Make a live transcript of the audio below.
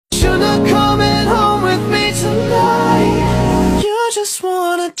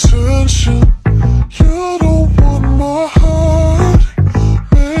attention. You don't want my heart.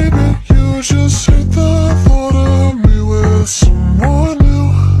 Maybe you just hate the thought of me with someone new.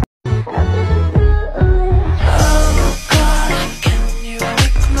 Oh God, can you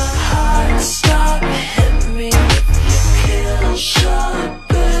make my heart stop? Hit me with your kill shot,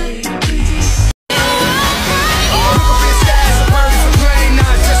 baby.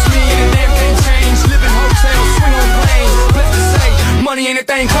 Money ain't a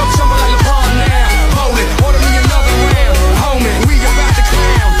thing, come somewhere like a palm now. Hold it, order me another round. Homie, we about to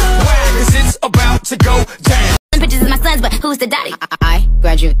clown. Why? Cause it's about to go down. Bitches is my sons, but who's the daddy? I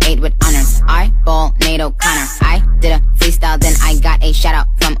graduate with honors. I ball NATO Connor. I did a freestyle, then I got a shout out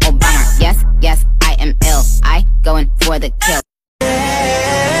from Obama. Yes, yes, I am ill. I going for the kill.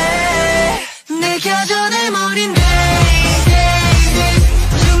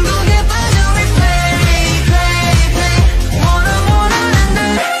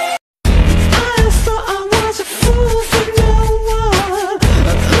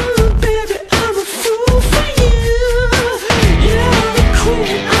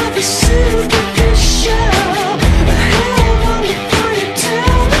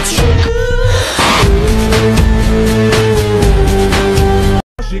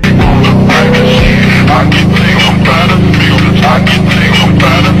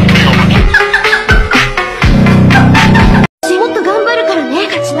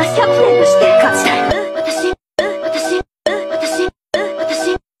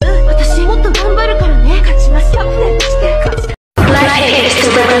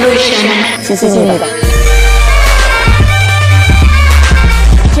 죄송합니다.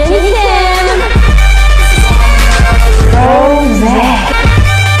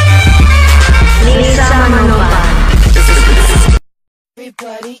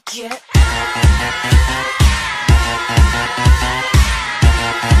 Everybody get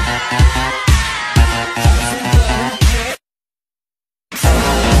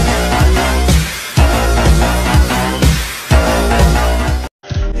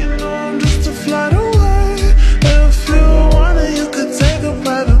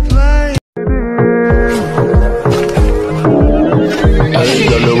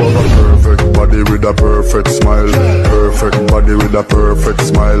with a perfect smile, perfect body with a perfect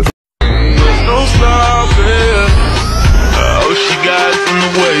smile. There's no stopping. Oh, she got it from the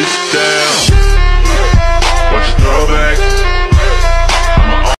waist down. Watch it throw back.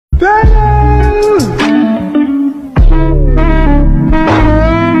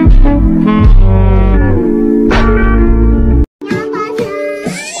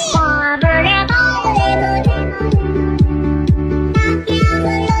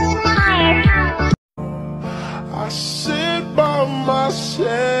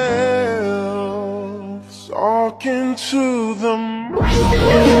 Myself, talking to them.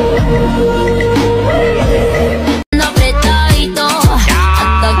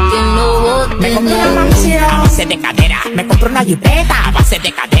 Me compro una mansión a base de cadera. Me compro una jipeta a base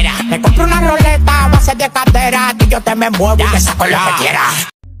de cadera. Me compro una roleta a base de cadera. Que yo te me muevo y te saco lo que quieras.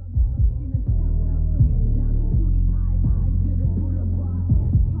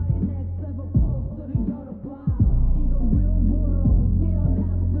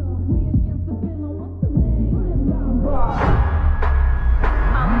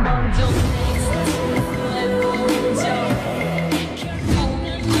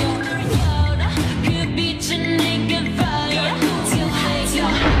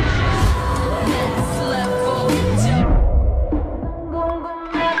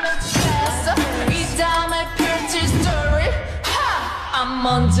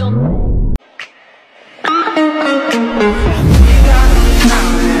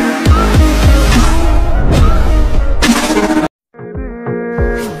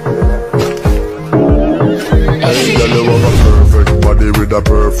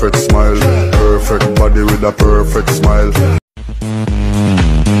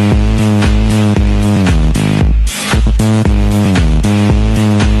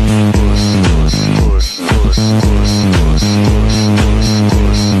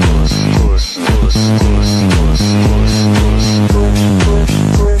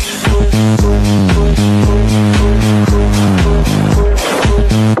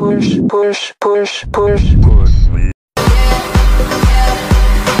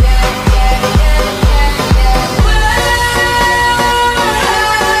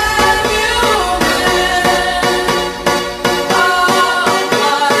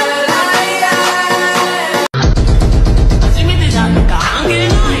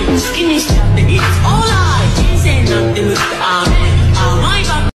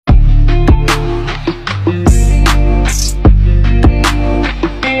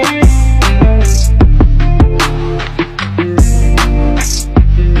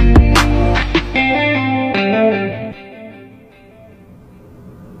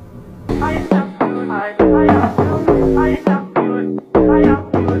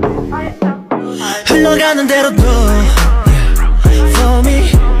 흘러가는 대로 도 For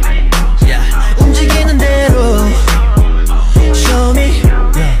me 움직이는 대로 Show me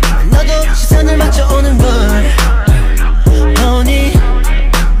너도 시선을 맞춰오는 걸 Honey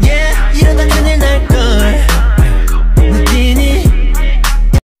Yeah 이러다 큰일 날걸 느끼니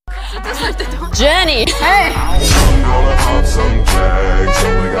Jenny hey I'm gonna pop some tags.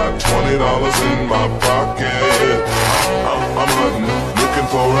 Only got $20 in my pocket. I'm hunting, looking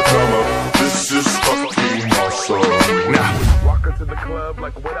for a come up. This is fucking awesome. Now, walk into the club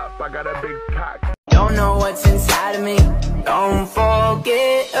like, what up? I got a big cock. Don't know what's inside of me. Don't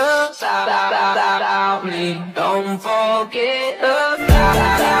forget about me. Don't forget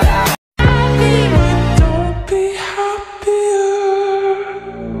about me. Don't be happier.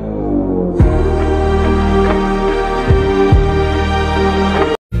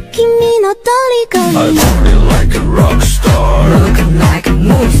 I party like a rock star. Looking like a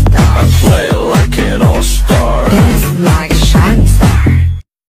movie star. I play like an all-star. Dancing like a shining star.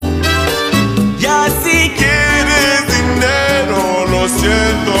 Ya si quieres dinero, lo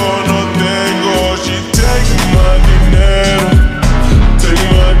siento, no tengo. She take my dinero, take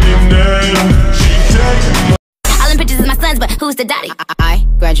my dinero. She take my. All them pictures is my sons, but who's the daddy? I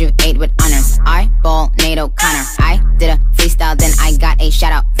graduate with honors. I ball NATO Connor. I did a freestyle, then I got a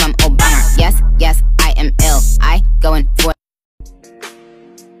shout out from Obama. Yes, yes, I am ill. I going for.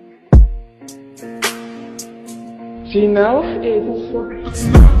 She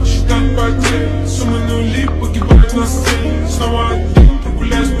got party, someone no leap, but give up the scene. So I think we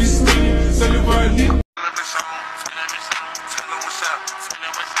let's be seen. Celebrate.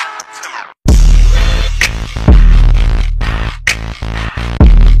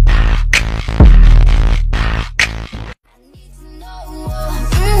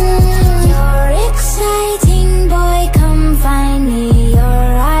 You're exciting, boy, come find me. Your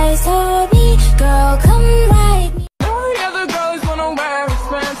eyes hold me, girl, come ride me. All the other girls wanna wear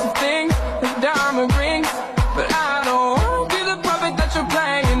expensive things, like diamond rings, but I don't wanna be the puppet that you're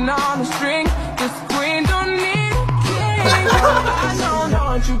playing on the string. This queen don't need a king. I don't know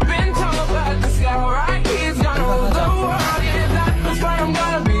what you've been told, but this guy right here's gonna rule the world. Yeah, that's what I'm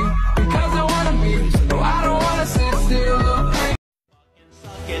gonna be, because I wanna be. No, I don't wanna sit still.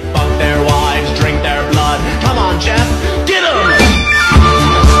 Fuck their wives, drink their blood. Come on, Jeff, get 'em!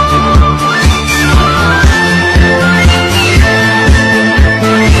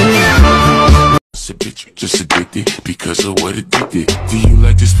 Said, bitch, you just addicted because of what it did. Do you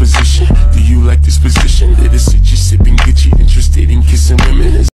like this position? Do you like this position? Let us sit you sipping, get you interested in kissing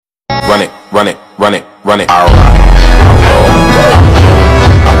women. Run it, run it, run it, run it.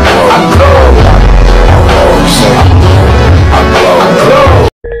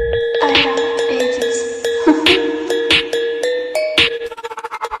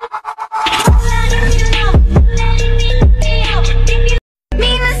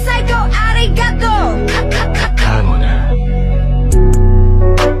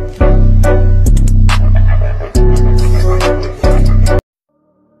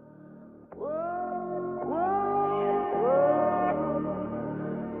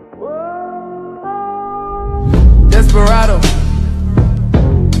 Desperado,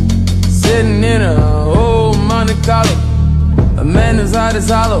 sitting in a old Monte Carlo. A man whose heart is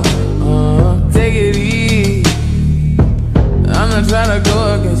hollow. Take it easy. I'm not trying to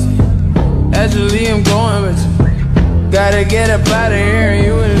go against you. Actually, I'm going with you. Gotta get up out of here, and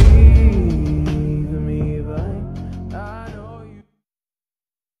you will leave me behind. I know you.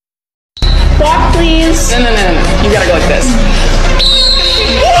 walk please. No. You gotta go like this.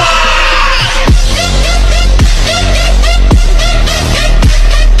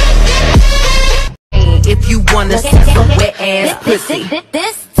 If you wanna see some wet ass pussy.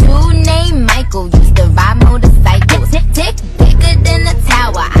 This